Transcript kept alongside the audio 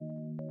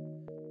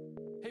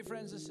Hey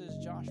friends, this is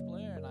Josh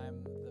Blair, and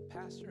I'm the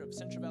pastor of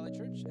Central Valley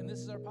Church, and this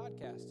is our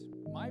podcast.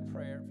 My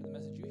prayer for the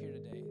message you hear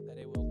today, that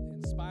it will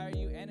inspire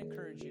you and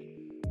encourage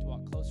you to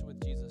walk closer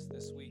with Jesus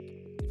this week.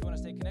 If you want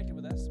to stay connected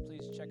with us,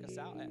 please check us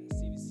out at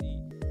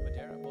CVC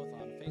Madera, both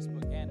on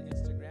Facebook and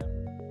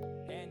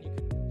Instagram, and you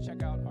can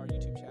check out our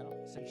YouTube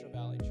channel, Central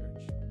Valley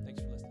Church.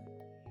 Thanks for listening.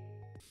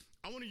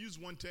 I want to use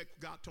one text.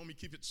 God told me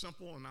keep it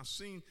simple, and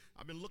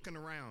I've been looking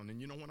around,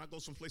 and when I go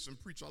someplace and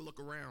preach, I look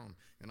around,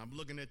 and I'm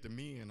looking at the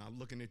me, and I'm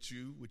looking at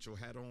you with your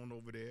hat on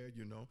over there,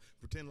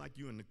 pretend like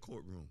you in the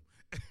courtroom.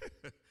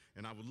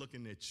 And I was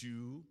looking at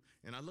you,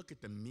 and I look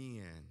at the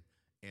men,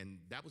 and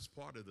that was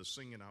part of the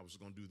singing I was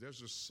going to do.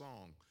 There's a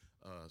song,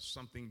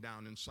 something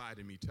down inside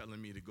of me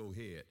telling me to go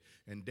ahead.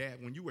 And Dad,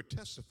 when you were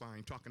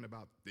testifying, talking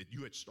about that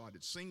you had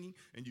started singing,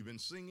 and you've been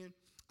singing,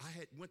 I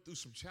had went through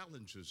some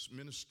challenges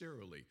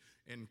ministerially,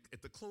 and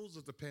at the close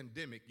of the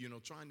pandemic,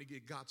 trying to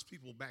get God's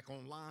people back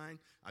online.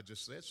 I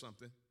just said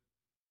something.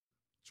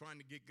 Trying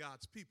to get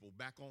God's people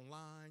back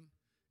online.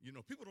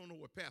 People don't know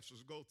what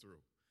pastors go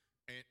through,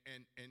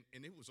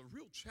 and it was a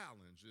real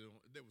challenge.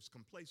 There was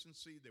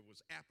complacency, there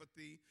was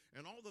apathy,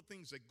 and all the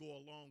things that go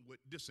along with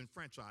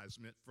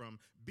disenfranchisement from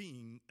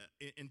being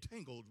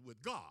entangled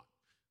with God.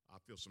 I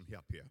feel some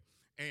help here,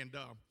 and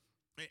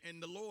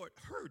the Lord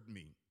heard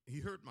me. He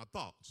heard my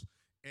thoughts.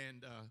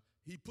 And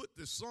he put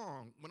this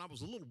song, when I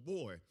was a little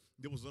boy,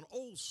 there was an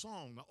old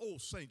song the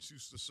old saints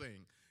used to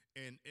sing,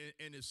 and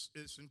it's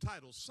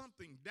entitled,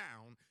 Something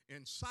Down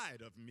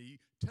Inside of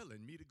Me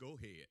Telling Me to Go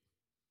Ahead.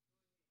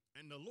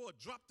 And the Lord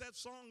dropped that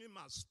song in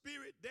my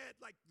spirit, Dad,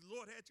 like the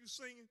Lord had you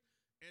singing,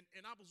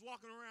 and I was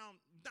walking around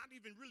not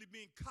even really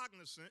being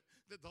cognizant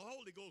that the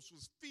Holy Ghost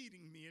was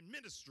feeding me and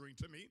ministering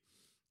to me,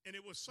 and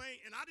it was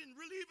saying, and I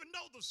didn't really even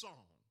know the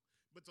song,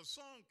 but the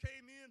song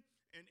came in,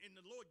 and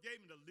the Lord gave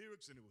me the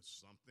lyrics, and it was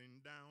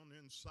something down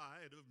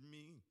inside of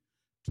me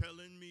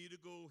telling me to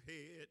go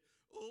ahead.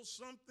 Oh,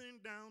 something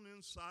down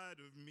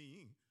inside of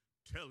me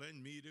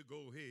telling me to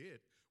go ahead.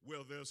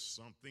 Well, there's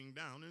something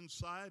down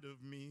inside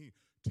of me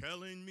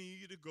telling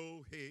me to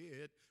go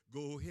ahead.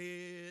 Go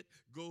ahead,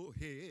 go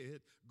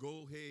ahead,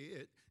 go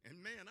ahead. And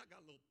man, I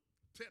got a little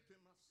pep in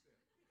my step.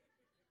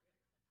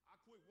 I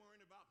quit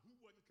worrying about who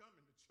wasn't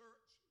coming to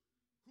church,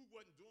 who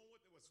wasn't doing what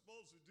they were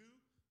supposed to do.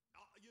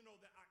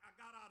 That I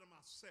got out of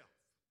myself.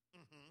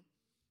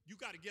 You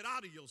got to get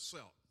out of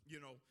yourself,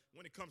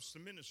 when it comes to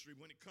ministry,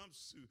 when it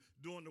comes to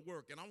doing the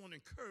work. And I want to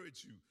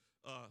encourage you,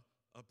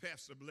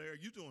 Pastor Blair,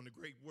 you're doing a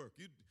great work.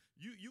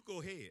 You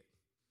go ahead.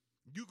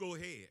 You go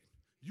ahead.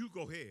 You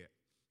go ahead.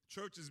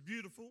 Church is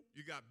beautiful.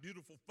 You got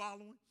beautiful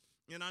following.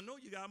 And I know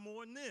you got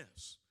more than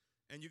this.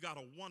 And you got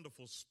a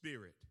wonderful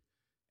spirit.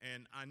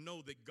 And I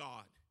know that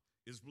God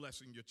is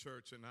blessing your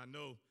church. And I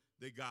know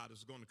that God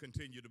is going to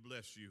continue to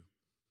bless you.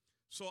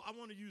 So I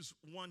want to use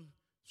one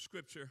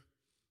scripture,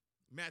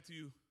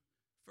 Matthew.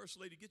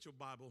 First Lady, get your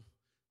Bible.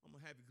 I'm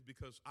going to have you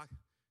because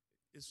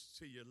it's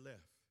to your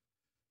left.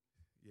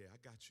 Yeah, I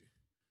got you.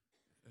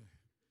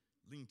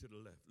 Lean to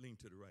the left, lean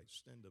to the right.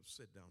 Stand up,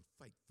 sit down,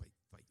 fight, fight,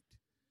 fight.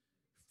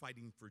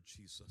 Fighting for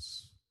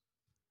Jesus.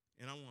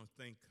 And I want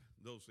to thank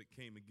those that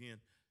came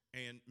again.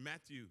 And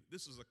Matthew,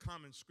 this is a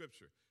common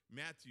scripture.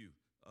 Matthew,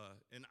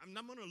 and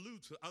I'm going to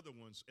allude to other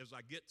ones as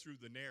I get through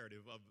the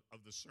narrative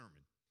of the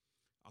sermon.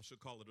 I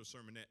should call it a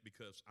sermonette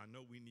because I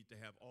know we need to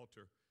have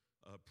altar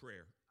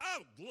prayer.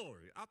 Oh,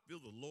 glory. I feel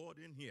the Lord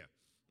in here.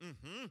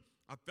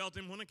 I felt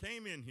him when I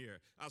came in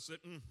here. I said,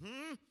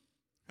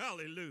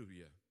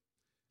 hallelujah.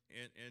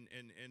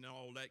 And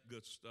all that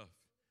good stuff.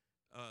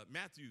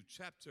 Matthew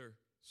chapter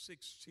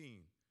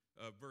 16,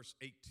 verse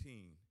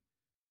 18.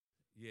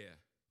 Yeah.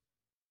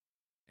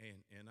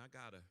 And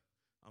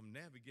I'm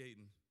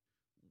navigating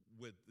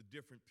with the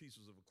different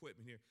pieces of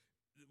equipment here.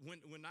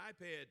 When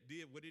iPad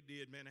did what it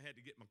did, man, I had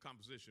to get my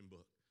composition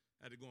book.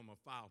 I had to go in my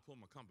file, pull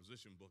my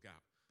composition book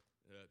out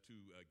to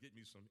get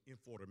me some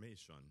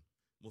information.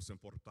 Most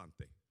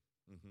importante.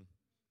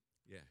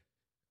 Yeah.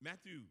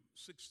 Matthew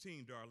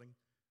 16, darling.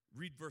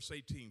 Read verse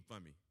 18 for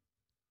me.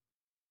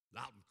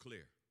 Loud and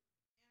clear.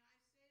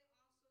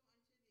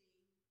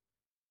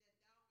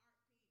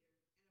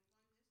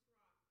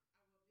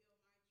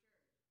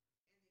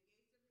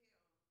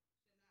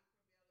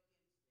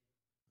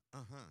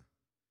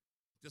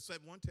 Just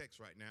that one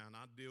text right now, and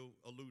I'll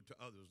allude to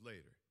others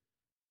later.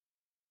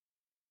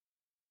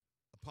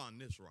 Upon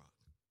this rock,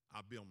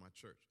 I'll build my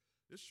church.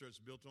 This church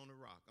is built on a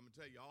rock. I'm going to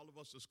tell you, all of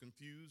us is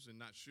confused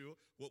and not sure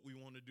what we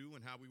want to do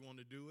and how we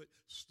want to do it.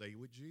 Stay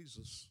with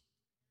Jesus.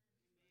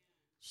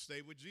 Amen.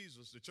 Stay with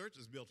Jesus. The church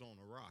is built on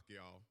a rock,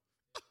 y'all.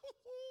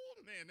 Oh,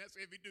 man, that's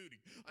heavy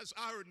duty.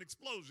 I heard an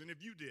explosion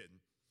if you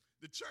didn't.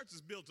 The church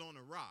is built on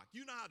a rock.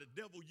 You know how the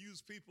devil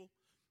uses people?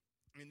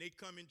 And they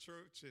come in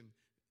church, and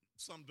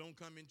some don't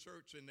come in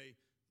church, and they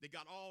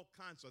got all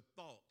kinds of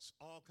thoughts,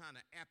 all kind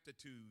of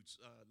aptitudes.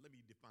 Let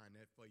me define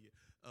that for you.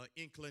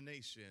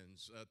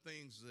 Inclinations,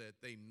 things that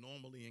they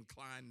normally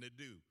incline to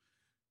do.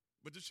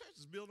 But the church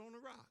is built on a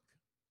rock.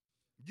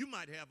 You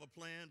might have a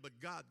plan, but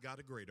God got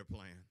a greater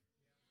plan.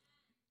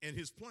 And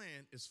his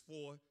plan is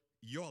for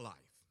your life.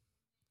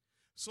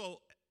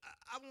 So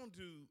I want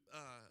to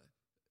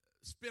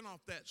spin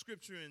off that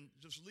scripture and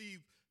just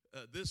leave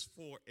this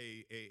for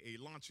a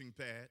launching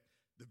pad,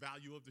 the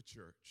value of the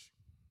church.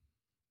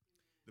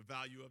 The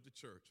value of the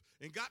church.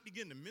 And God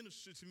began to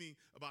minister to me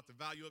about the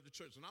value of the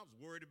church. And I was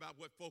worried about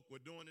what folk were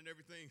doing and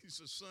everything. He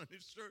said, son,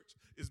 this church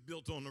is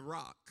built on the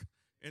rock.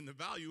 And the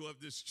value of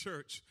this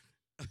church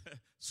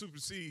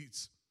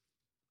supersedes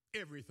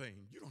everything.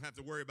 You don't have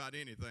to worry about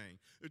anything.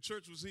 The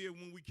church was here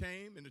when we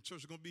came, and the church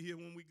is going to be here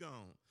when we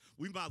gone.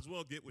 We might as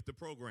well get with the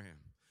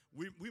program.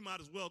 We might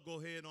as well go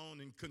ahead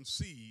on and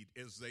concede,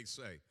 as they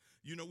say.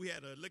 You know, we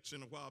had an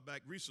election a while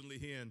back recently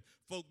here, and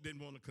folk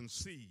didn't want to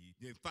concede.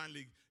 They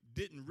finally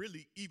didn't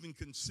really even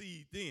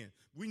concede then.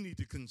 We need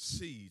to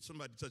concede.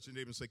 Somebody touch your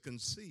neighbor and say,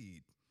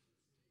 concede.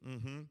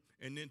 And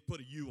then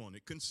put a U on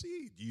it.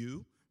 Concede,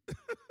 you.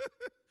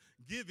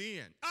 Give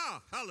in.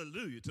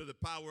 Hallelujah to the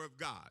power of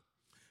God.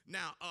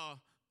 Now,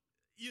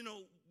 you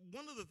know,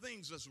 one of the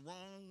things that's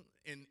wrong,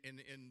 and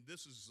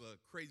this is a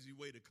crazy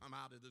way to come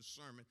out of this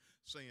sermon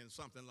saying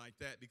something like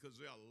that, because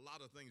there are a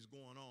lot of things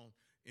going on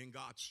in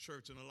God's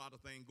church and a lot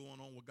of things going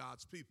on with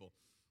God's people.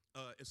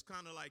 It's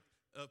kind of like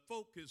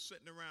folk is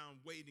sitting around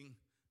waiting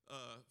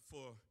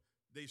for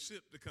their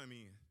ship to come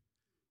in,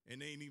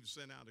 and they ain't even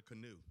sent out a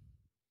canoe.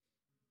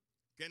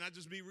 Can I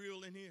just be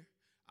real in here?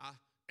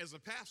 As a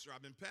pastor,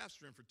 I've been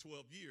pastoring for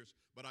 12 years,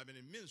 but I've been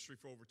in ministry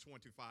for over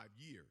 25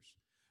 years.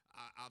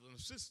 I was an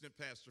assistant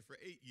pastor for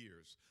 8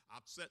 years.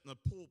 I've sat in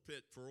the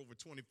pulpit for over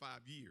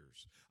 25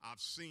 years. I've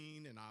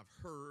seen and I've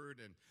heard,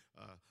 and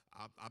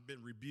I've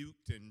been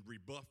rebuked and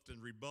rebuffed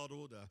and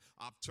rebutted.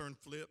 I've turned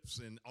flips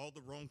and all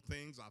the wrong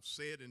things I've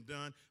said and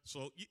done.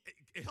 So,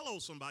 hello,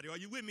 somebody. Are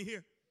you with me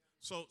here?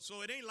 So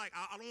it ain't like,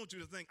 I don't want you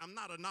to think I'm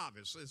not a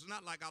novice. It's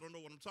not like I don't know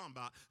what I'm talking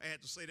about. I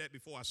had to say that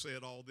before I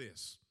said all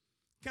this.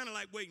 Kind of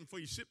like waiting for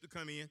your ship to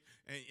come in,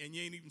 and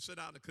you ain't even set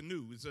out a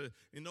canoe.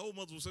 And the old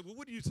mother will say, well,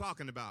 what are you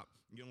talking about?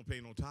 You don't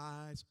pay no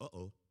tithes?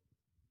 Uh-oh.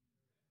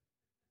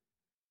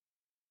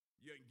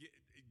 You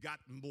got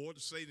more to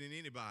say than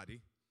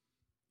anybody,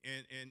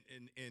 and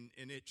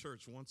at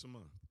church once a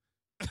month.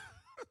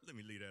 Let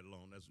me leave that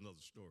alone. That's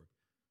another story.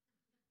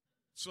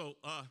 So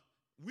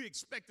we're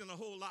expecting a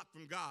whole lot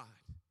from God,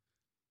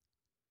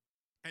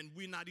 and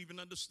we're not even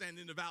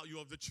understanding the value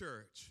of the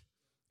church.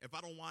 If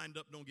I don't wind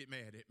up, don't get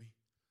mad at me.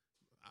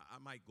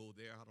 I might go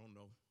there. I don't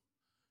know.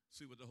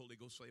 See what the Holy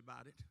Ghost say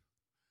about it.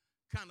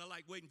 Kind of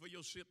like waiting for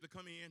your ship to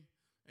come in,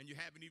 and you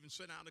haven't even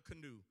sent out a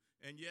canoe.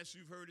 And yes,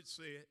 you've heard it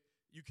said,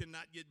 you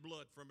cannot get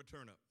blood from a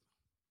turnip.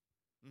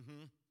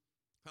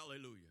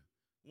 Hallelujah.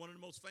 One of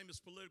the most famous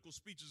political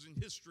speeches in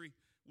history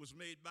was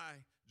made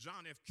by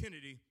John F.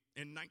 Kennedy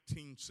in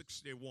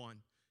 1961.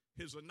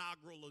 His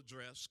inaugural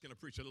address, can I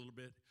preach a little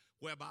bit,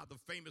 whereby the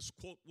famous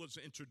quote was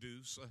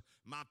introduced,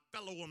 my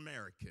fellow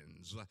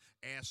Americans,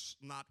 ask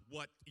not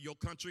what your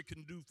country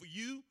can do for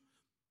you.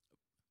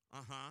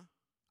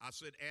 I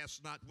said,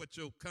 ask not what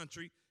your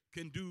country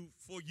can do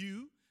for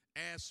you.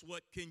 Ask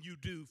what can you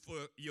do for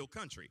your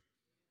country.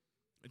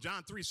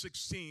 John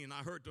 3:16,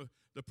 I heard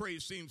the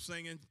praise team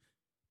singing,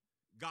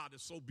 God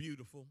is so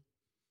beautiful.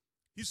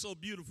 He's so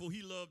beautiful,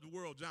 he loved the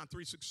world. John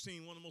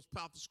 3:16, one of the most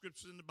powerful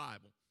scriptures in the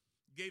Bible.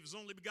 Gave his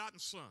only begotten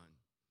son,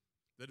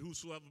 that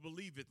whosoever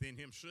believeth in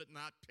him should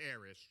not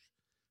perish,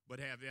 but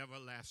have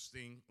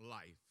everlasting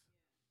life.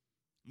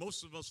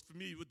 Most of us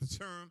familiar with the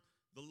term,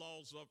 the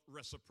laws of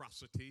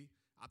reciprocity.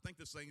 I think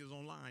this thing is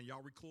online.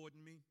 Y'all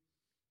recording me?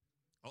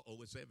 Uh-oh,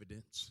 it's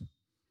evidence.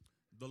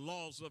 The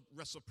laws of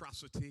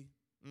reciprocity.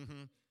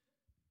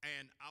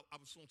 And I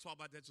was going to talk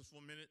about that just for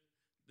a minute.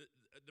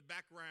 The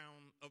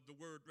background of the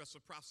word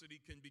reciprocity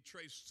can be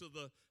traced to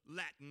the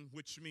Latin,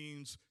 which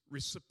means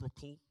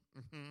reciprocal.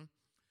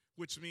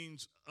 Which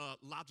means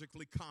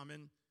logically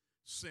common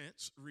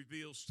sense,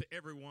 reveals to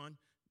everyone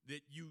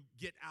that you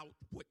get out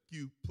what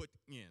you put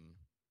in.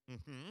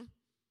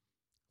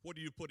 What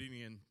are you putting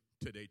in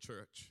today,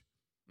 church?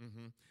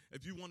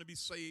 If you want to be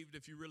saved,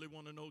 if you really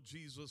want to know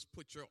Jesus,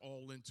 put your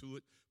all into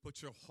it.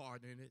 Put your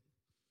heart in it.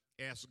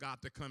 Ask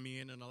God to come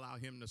in and allow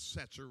him to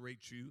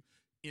saturate you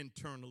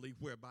internally,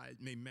 whereby it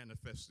may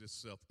manifest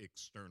itself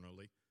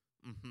externally.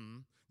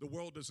 The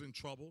world is in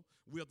trouble.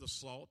 We're the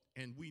salt,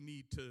 and we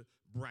need to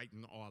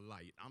brighten our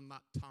light. I'm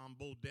not Tom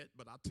Bodette,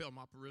 but I tell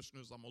my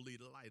parishioners I'm going to leave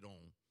the light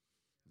on.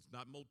 It's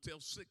not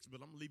Motel 6,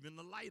 but I'm leaving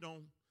the light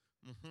on.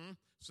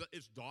 So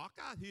it's dark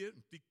out here.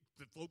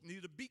 The folk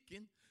need a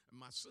beacon. And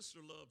my sister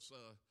loves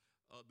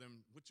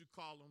them, what you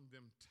call them,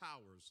 them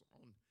towers,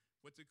 on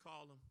what they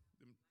call them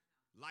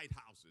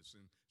lighthouses.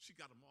 And she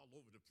got them all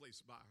over the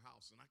place by her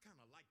house, and I kind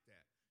of like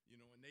that. You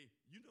know, and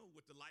you know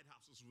what the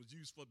lighthouses was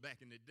used for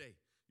back in the day.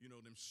 You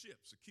know, them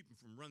ships to keep them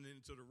from running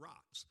into the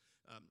rocks.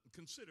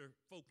 Consider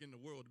folk in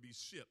the world to be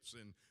ships,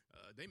 and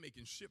they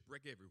making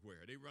shipwreck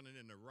everywhere. They running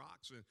into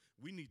rocks, and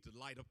we need to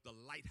light up the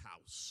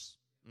lighthouse.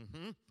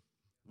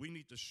 We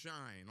need to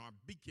shine. Our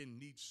beacon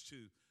needs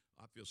to,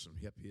 I feel some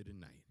help here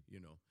tonight,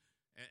 you know.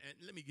 And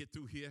let me get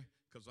through here,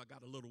 because I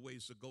got a little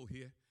ways to go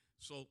here.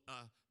 So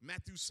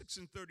Matthew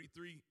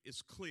 6:33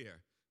 is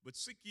clear. But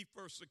seek ye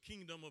first the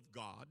kingdom of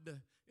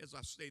God. As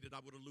I stated, I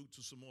would allude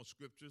to some more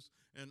scriptures.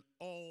 And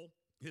all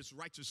his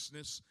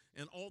righteousness,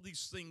 and all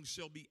these things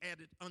shall be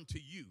added unto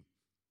you.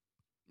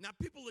 Now,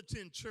 people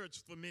attend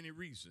church for many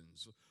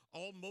reasons.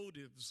 All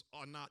motives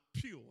are not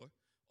pure,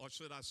 or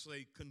should I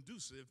say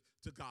conducive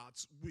to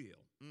God's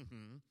will.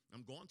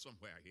 I'm going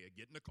somewhere here.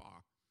 Get in the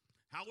car.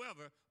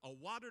 However, a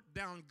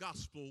watered-down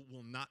gospel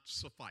will not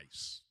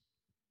suffice.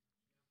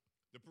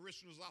 The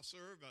parishioners I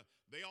serve,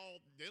 they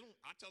don't,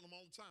 I tell them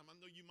all the time, I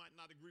know you might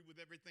not agree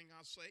with everything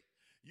I say.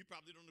 You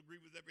probably don't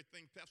agree with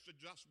everything Pastor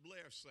Josh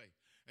Blair say.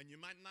 And you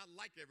might not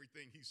like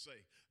everything he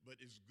say, but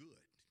it's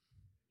good.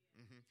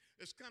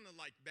 It's kind of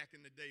like back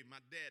in the day,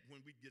 my dad, when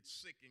we'd get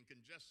sick and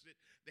congested,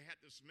 they had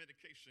this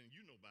medication,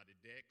 you know about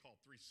it, Dad, called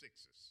 3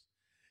 6s.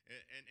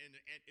 And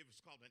it was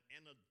called an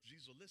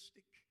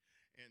analgesic.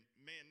 And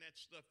man, that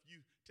stuff, you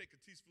take a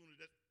teaspoon of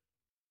that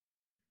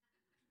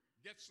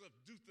stuff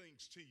do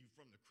things to you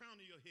from the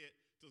crown of your head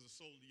to the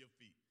sole of your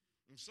feet.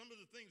 And some of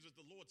the things that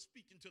the Lord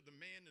speaking to the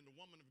man and the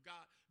woman of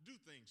God do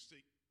things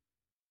to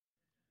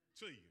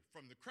you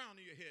from the crown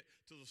of your head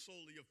to the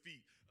sole of your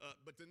feet.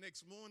 But the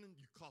next morning,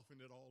 you're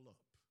coughing it all up.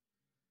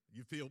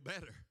 You feel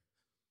better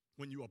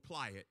when you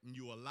apply it and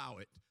you allow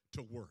it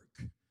to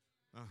work.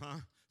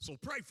 So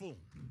pray for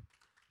them.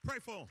 Pray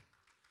for them.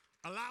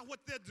 Allow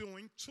what they're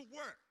doing to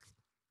work.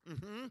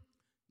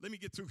 Let me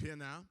get through here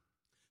now.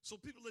 So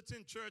people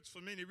attend church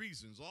for many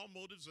reasons. All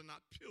motives are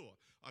not pure,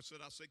 or should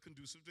I say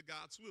conducive to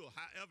God's will.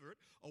 However,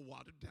 a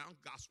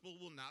watered-down gospel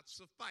will not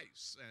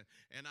suffice.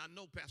 And I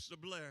know Pastor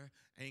Blair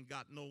ain't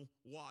got no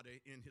water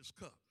in his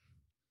cup.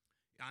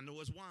 I know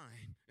it's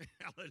wine.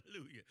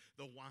 Hallelujah.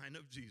 The wine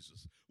of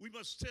Jesus. We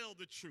must tell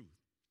the truth.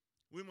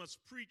 We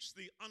must preach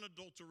the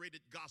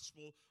unadulterated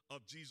gospel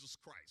of Jesus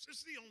Christ.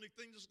 It's the only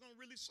thing that's going to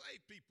really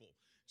save people.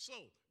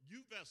 So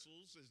you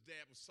vessels, as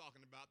Dad was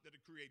talking about, that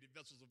are created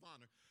vessels of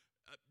honor,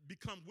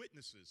 become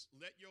witnesses.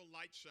 Let your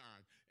light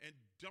shine and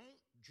don't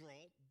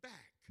draw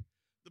back.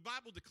 The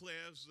Bible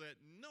declares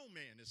that no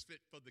man is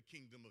fit for the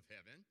kingdom of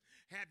heaven,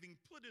 having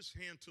put his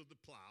hand to the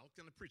plow,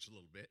 can I preach a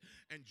little bit,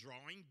 and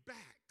drawing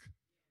back.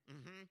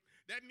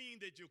 That means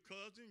that your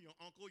cousin, your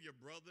uncle, your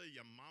brother,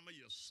 your mama,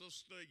 your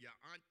sister, your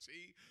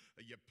auntie,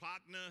 your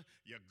partner,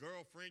 your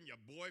girlfriend,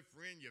 your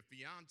boyfriend, your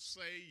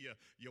fiance,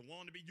 your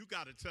wannabe, you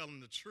got to tell them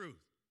the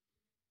truth.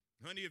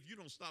 Honey, if you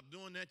don't stop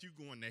doing that, you're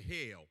going to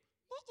hell.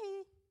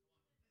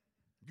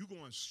 You're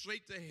going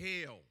straight to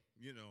hell,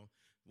 you know.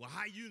 Well,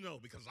 how you know?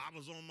 Because I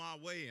was on my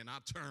way and I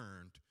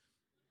turned.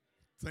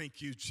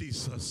 Thank you,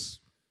 Jesus.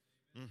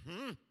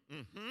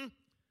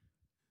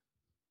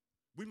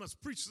 We must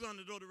preach the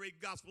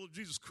unadulterated gospel of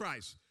Jesus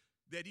Christ,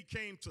 that he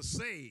came to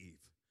save,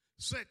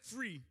 set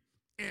free,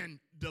 and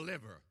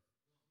deliver.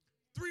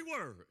 3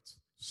 words: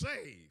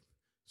 save,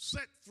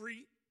 set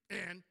free,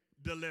 and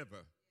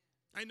deliver.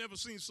 I ain't never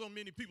seen so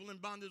many people in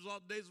bondage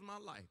all the days of my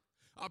life.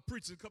 I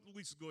preached a couple of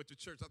weeks ago at the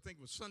church. I think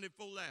it was Sunday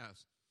before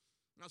last.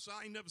 And I said,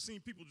 I ain't never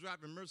seen people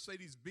driving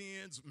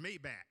Mercedes-Benz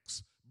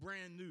Maybachs,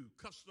 brand new,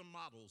 custom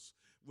models,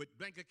 with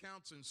bank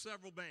accounts in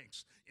several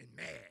banks, and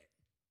mad,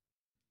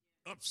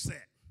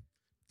 upset,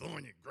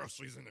 throwing your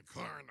groceries in the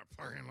car in the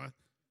parking lot.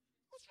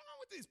 What's wrong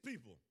with these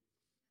people?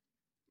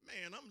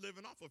 Man, I'm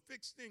living off a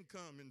fixed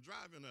income and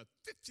driving a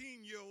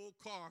 15-year-old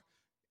car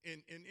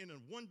in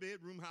a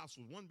 1-bedroom house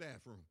with 1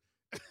 bathroom.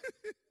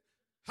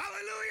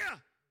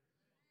 Hallelujah!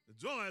 The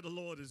joy of the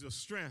Lord is your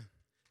strength.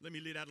 Let me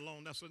leave that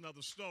alone. That's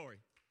another story.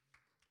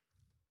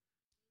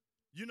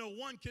 You know,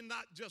 one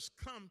cannot just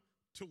come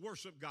to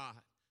worship God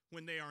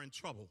when they are in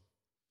trouble.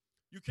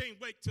 You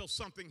can't wait till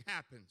something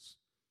happens.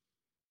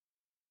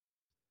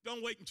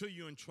 Don't wait until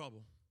you're in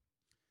trouble.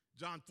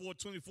 John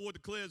 4:24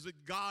 declares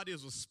that God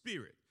is a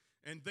spirit,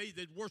 and they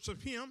that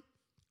worship him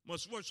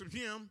must worship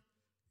him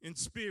in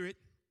spirit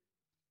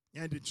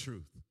and in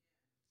truth.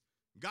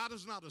 God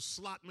is not a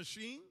slot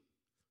machine.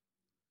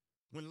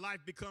 When life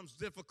becomes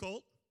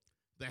difficult,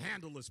 the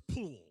handle is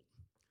pulled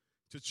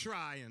to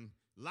try and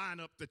line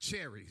up the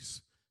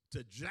cherries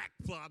to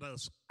jackpot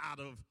us out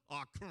of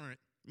our current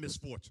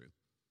misfortune.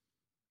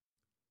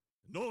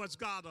 Nor is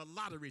God a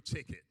lottery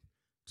ticket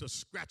to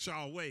scratch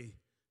our way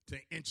to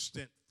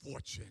instant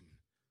fortune.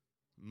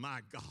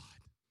 My God.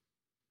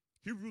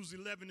 Hebrews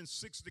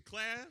 11:6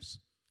 declares,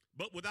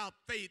 but without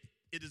faith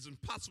it is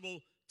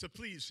impossible to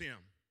please him.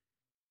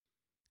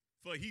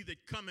 For he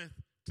that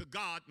cometh to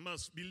God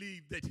must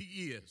believe that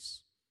he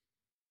is,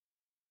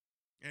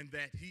 and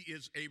that he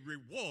is a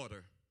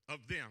rewarder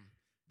of them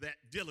that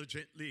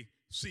diligently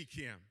seek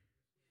him.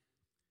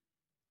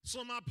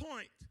 So my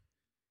point,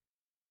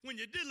 when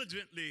you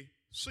diligently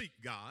seek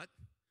God,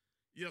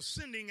 you're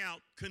sending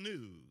out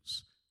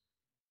canoes,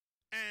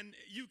 and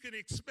you can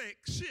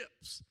expect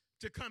ships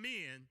to come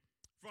in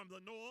from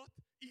the north,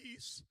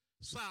 east,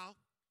 south,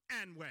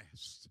 and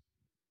west.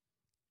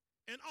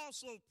 And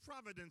also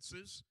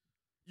providences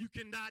you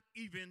cannot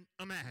even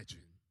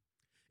imagine.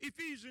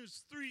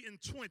 Ephesians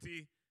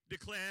 3:20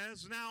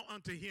 declares, now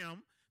unto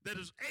him that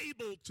is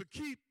able to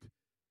keep,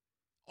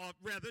 or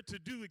rather to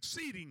do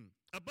exceeding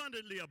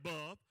abundantly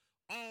above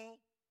all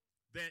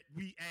that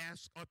we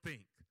ask or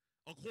think,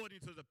 according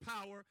to the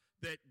power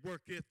that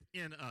worketh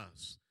in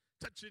us.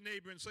 Touch your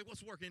neighbor and say,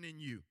 what's working in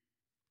you?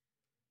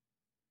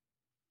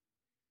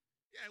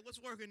 Yeah,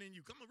 what's working in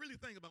you? Come on, really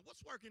think about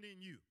what's working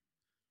in you.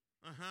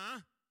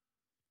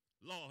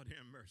 Lord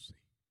have mercy.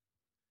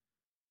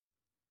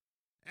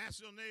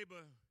 Ask your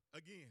neighbor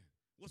again,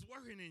 what's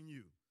working in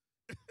you?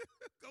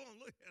 Go on,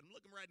 look at him.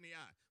 Look him right in the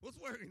eye. What's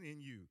working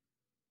in you?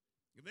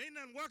 If there ain't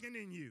nothing working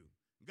in you,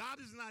 God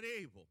is not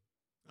able.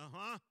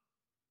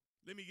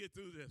 Let me get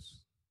through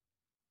this.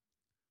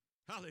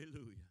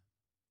 Hallelujah.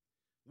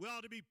 We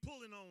ought to be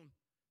pulling on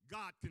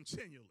God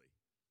continually.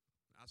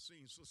 I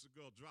seen Sister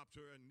Girl drop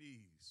to her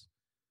knees.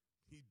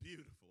 He's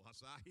beautiful. I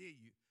said, I hear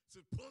you. I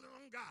said, pulling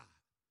on God.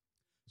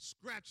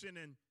 Scratching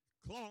and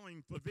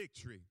clawing for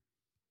victory.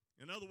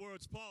 In other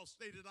words, Paul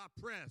stated, I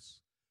press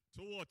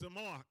toward the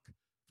mark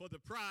for the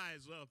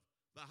prize of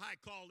the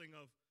high calling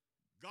of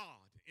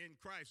God in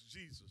Christ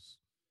Jesus.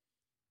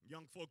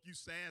 Young folk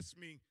used to ask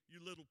me,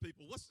 you little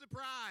people, what's the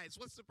prize?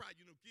 What's the prize?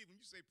 You know, kid,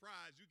 when you say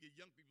prize, you get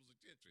young people's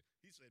attention.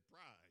 He said,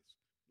 prize.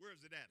 Where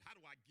is it at? How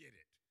do I get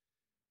it?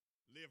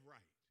 Live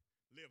right.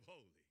 Live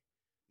holy.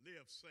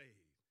 Live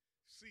saved.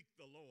 Seek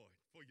the Lord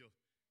for your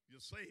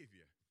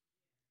Savior.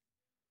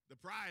 The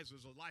prize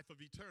is a life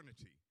of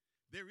eternity.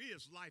 There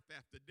is life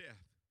after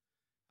death.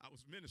 I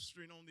was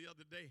ministering on the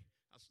other day.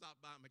 I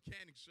stopped by a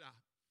mechanic shop,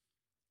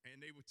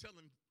 and they were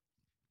telling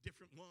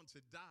different ones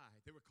had died.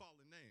 They were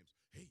calling names.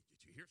 Hey,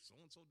 did you hear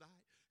so-and-so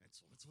died? And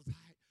so-and-so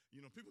died. You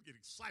know, people get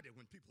excited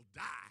when people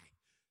die.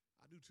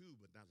 I do too,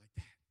 but not like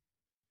that.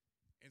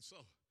 And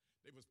so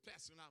they was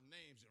passing out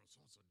names. You know,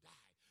 so-and-so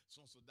died.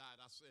 So-and-so died.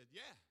 I said,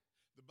 yeah,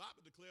 the Bible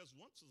declares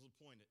once is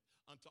appointed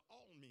unto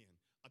all men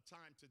a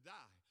time to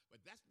die. But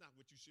that's not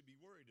what you should be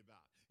worried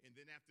about. And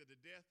then after the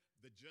death,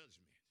 the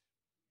judgment.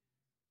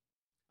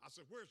 I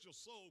said, where's your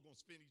soul going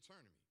to spend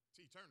eternity?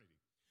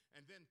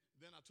 And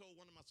then I told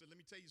one of them, I said, let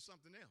me tell you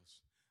something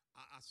else.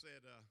 I said,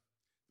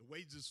 the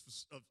wages for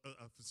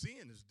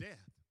sin is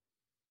death.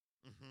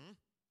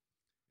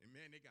 And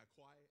man, they got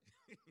quiet.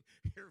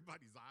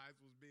 Everybody's eyes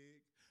was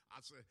big.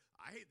 I said,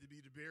 I hate to be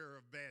the bearer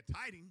of bad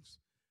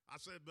tidings. I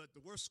said, but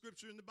the worst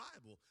scripture in the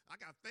Bible, I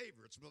got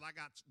favorites, but I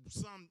got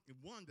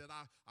one that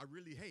I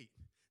really hate.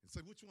 And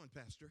say, which one,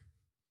 Pastor?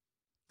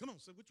 Come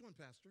on, say, which one,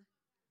 Pastor?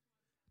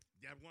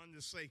 That one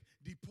to say,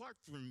 depart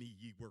from me,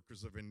 ye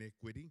workers of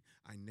iniquity.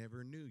 I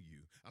never knew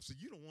you. I said,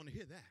 you don't want to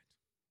hear that.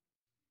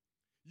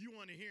 You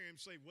want to hear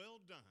him say, well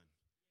done,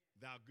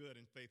 thou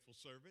good and faithful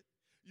servant.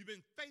 You've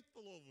been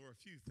faithful over a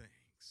few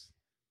things.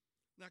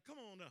 Now come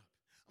on up.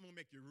 I'm going to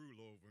make you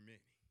rule over many.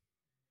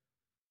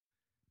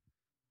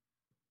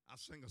 I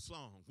sing a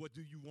song. What do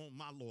you want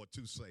my Lord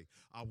to say?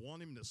 I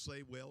want him to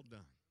say, well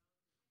done.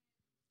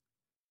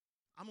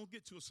 I'm going to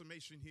get to a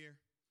summation here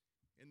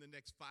in the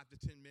next 5 to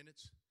 10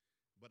 minutes.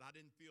 But I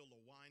didn't feel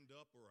a wind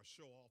up or a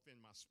show off in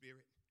my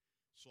spirit.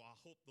 So I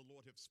hope the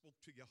Lord have spoke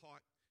to your heart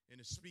and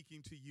is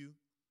speaking to you.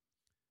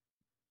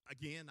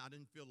 Again, I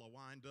didn't feel a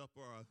wind up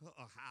or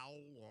a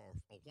howl or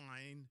a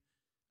whine.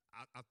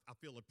 I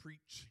feel a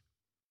preach.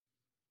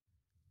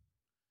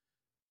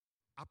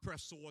 I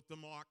press toward the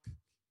mark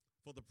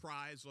for the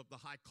prize of the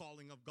high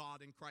calling of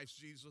God in Christ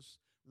Jesus.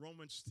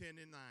 Romans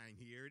 10:9.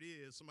 Here it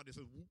is. Somebody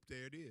says, whoop,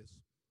 there it is.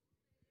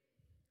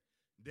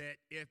 That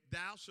if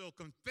thou shalt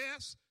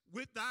confess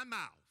with thy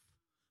mouth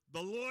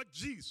the Lord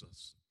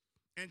Jesus,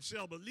 and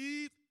shall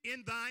believe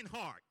in thine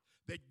heart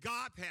that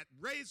God hath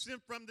raised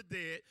him from the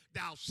dead,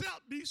 thou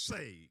shalt be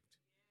saved.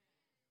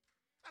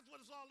 That's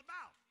what it's all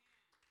about.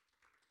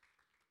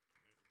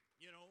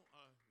 You know,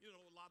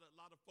 a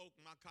lot of folk,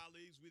 my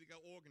colleagues, we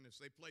got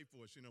organists. They play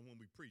for us, when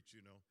we preach,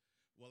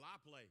 Well, I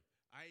play.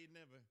 I ain't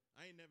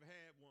never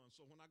had one.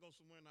 So when I go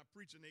somewhere and I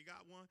preach and they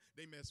got one,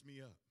 they mess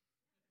me up.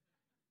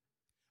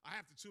 I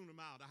have to tune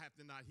them out. I have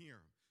to not hear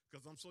them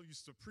because I'm so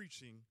used to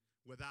preaching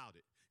without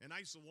it. And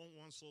I used to want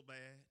one so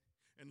bad.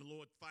 And the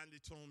Lord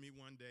finally told me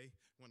one day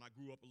when I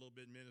grew up a little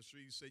bit in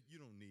ministry, he said, you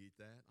don't need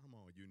that. I'm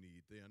all you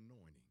need, the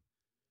anointing.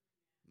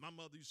 My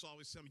mother used to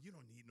always tell me, you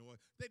don't need no,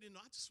 they didn't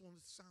know. I just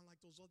wanted to sound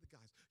like those other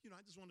guys. I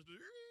just wanted to,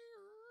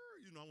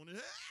 I wanted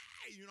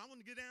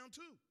to get down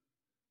too.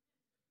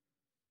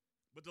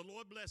 But the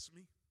Lord blessed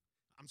me.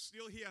 I'm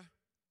still here.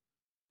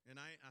 And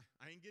I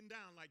ain't getting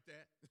down like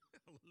that.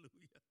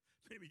 Hallelujah.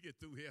 Let me get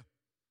through here.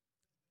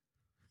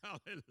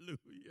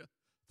 Hallelujah.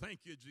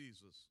 Thank you,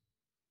 Jesus.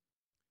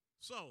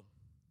 So,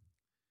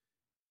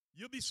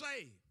 you'll be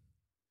saved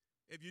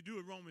if you do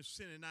it Romans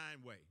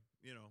 10:9 way.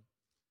 You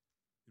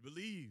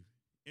believe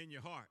in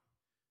your heart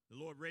the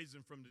Lord raised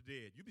him from the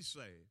dead. You'll be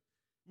saved.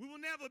 We will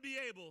never be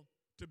able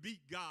to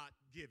beat God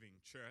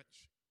giving,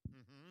 church.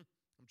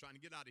 I'm trying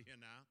to get out of here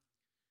now.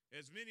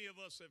 As many of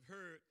us have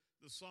heard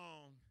the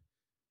song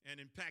and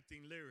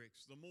impacting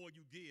lyrics, the more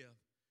you give,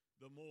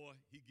 the more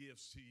he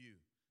gives to you.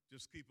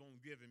 Just keep on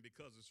giving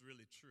because it's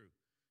really true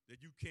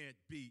that you can't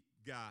beat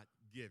God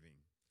giving.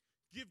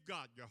 Give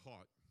God your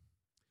heart.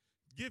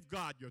 Give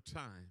God your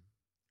time.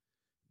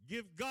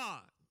 Give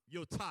God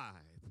your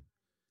tithe.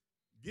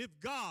 Give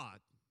God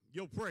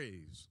your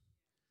praise.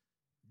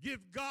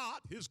 Give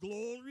God his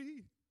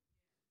glory.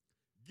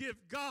 Give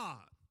God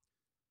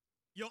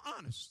your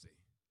honesty.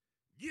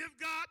 Give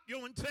God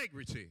your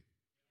integrity.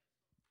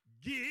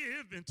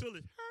 Give until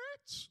it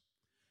hurts,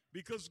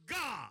 because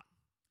God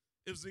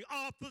is the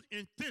author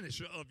and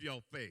finisher of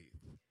your faith.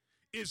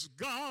 It's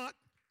God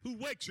who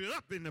wakes you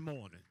up in the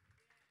morning.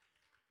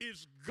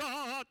 It's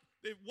God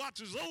that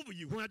watches over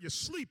you while you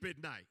sleep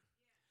at night.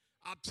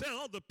 I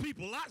tell the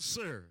people I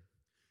serve,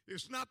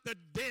 it's not the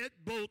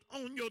deadbolt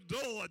on your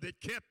door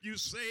that kept you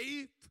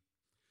safe,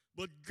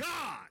 but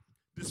God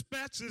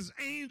dispatches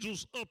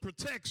angels of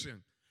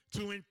protection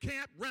to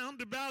encamp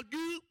round about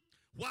you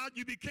while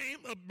you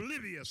became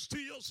oblivious to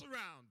your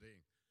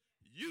surrounding.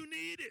 You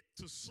needed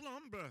to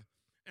slumber,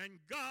 and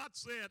God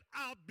said,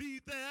 I'll be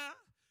there,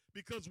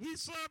 because we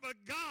serve a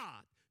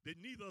God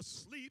that neither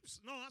sleeps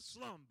nor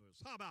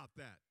slumbers. How about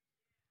that?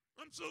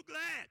 I'm so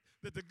glad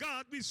that the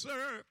God we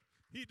serve,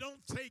 he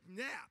don't take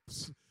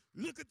naps.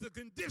 Look at the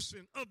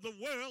condition of the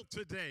world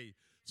today.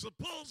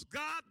 Suppose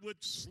God would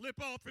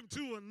slip off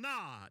into a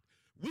nod.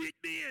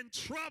 We'd be in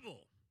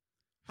trouble.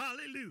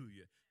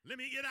 Hallelujah. Let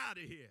me get out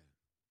of here.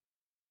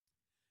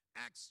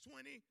 Acts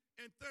 20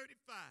 and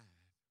 35.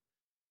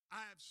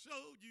 I have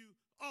showed you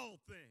all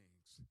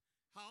things,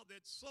 how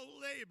that so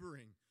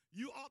laboring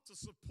you ought to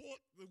support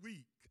the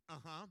weak,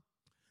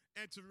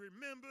 and to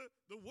remember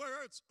the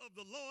words of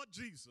the Lord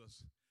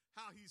Jesus,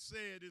 how he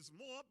said it's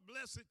more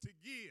blessed to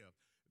give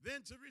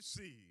than to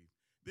receive.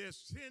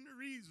 There's 10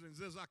 reasons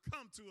as I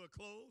come to a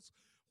close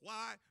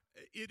why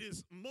it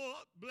is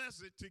more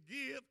blessed to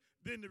give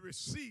than to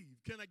receive.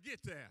 Can I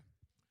get there?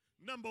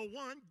 Number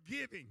one,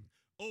 giving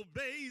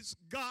obeys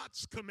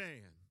God's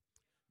command.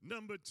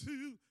 Number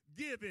two,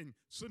 giving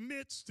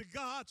submits to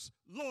God's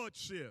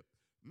lordship.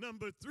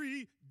 Number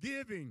three,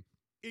 giving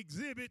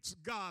exhibits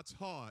God's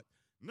heart.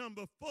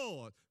 Number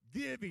four,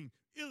 giving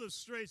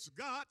illustrates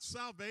God's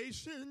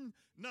salvation.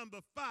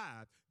 Number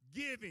five,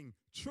 giving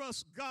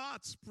trusts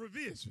God's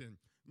provision.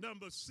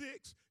 Number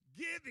six,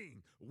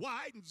 giving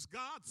widens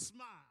God's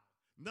smile.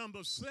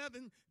 Number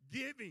seven,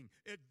 giving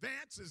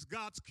advances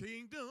God's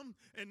kingdom.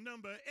 And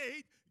number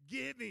eight,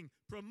 giving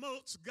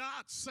promotes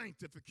God's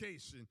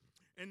sanctification.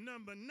 And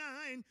number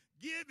nine,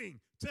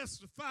 giving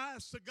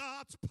testifies to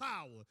God's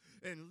power.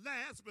 And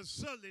last but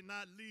certainly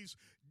not least,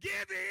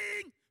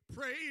 giving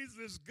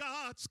praises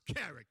God's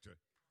character.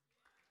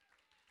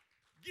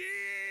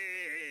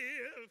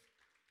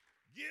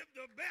 Give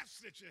the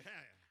best that you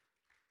have.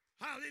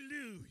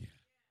 Hallelujah.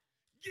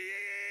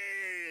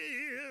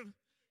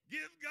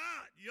 Give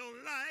God your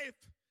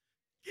life.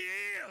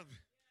 Give,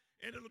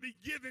 and it'll be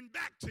given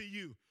back to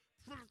you.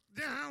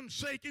 Down,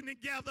 shaken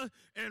together,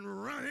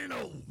 and running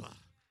over.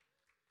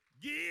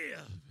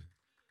 Give.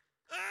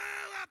 Oh,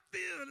 I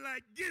feel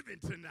like giving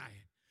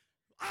tonight.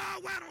 Oh,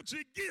 why don't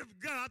you give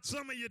God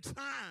some of your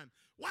time?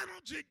 Why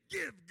don't you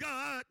give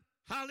God,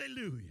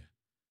 hallelujah,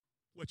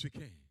 what you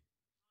can?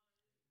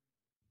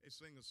 They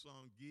sing a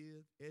song,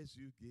 give as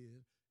you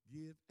give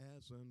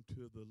as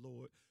unto the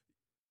Lord.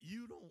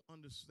 You don't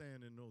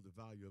understand and know the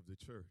value of the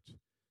church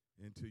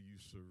until you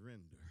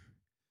surrender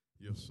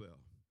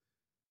yourself.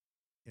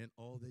 And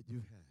all that you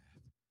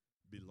have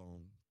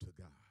belong to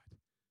God.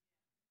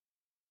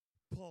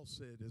 Paul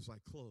said, as I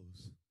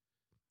close,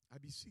 I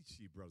beseech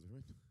ye,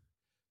 brethren,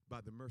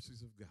 by the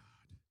mercies of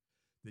God,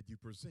 that you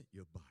present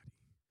your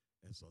body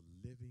as a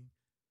living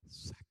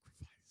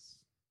sacrifice,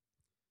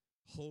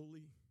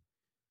 holy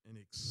and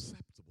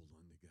acceptable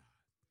unto God.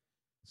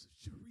 It's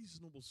a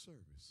reasonable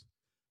service.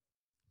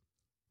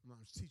 When I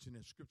was teaching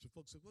that scripture,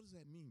 folks said, what does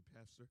that mean,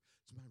 Pastor?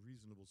 It's my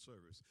reasonable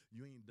service.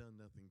 You ain't done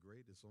nothing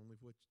great. It's only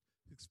what's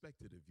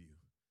expected of you.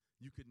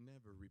 You could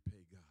never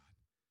repay God.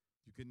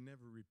 You could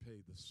never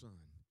repay the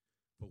Son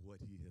for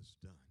what he has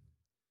done.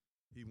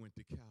 He went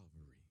to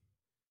Calvary,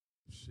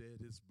 shed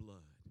his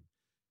blood.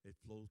 It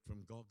flowed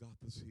from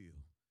Golgotha's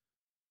hill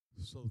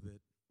so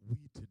that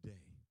we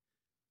today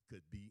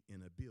could be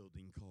in a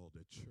building called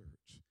a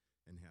church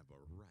and have a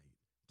right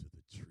to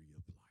the tree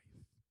of life.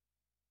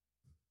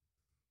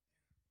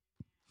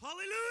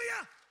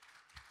 Hallelujah!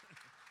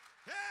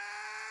 Hey!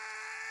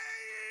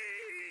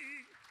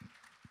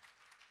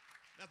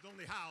 That's the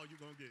only how you're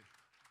going to get.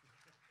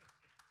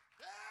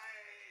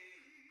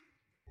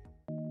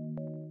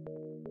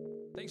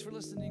 Thanks for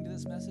listening to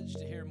this message.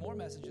 To hear more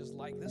messages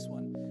like this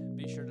one,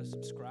 be sure to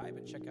subscribe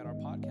and check out our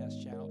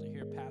podcast channel to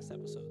hear past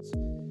episodes.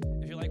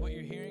 If you like what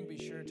you're hearing, be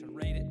sure to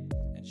rate it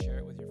and share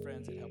it with your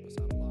friends. It helps us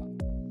out a lot.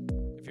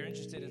 If you're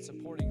interested in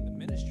supporting the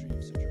ministry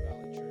of Central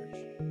Valley Church,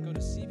 go to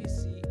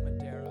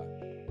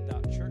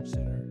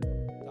cvcmadera.churchcenter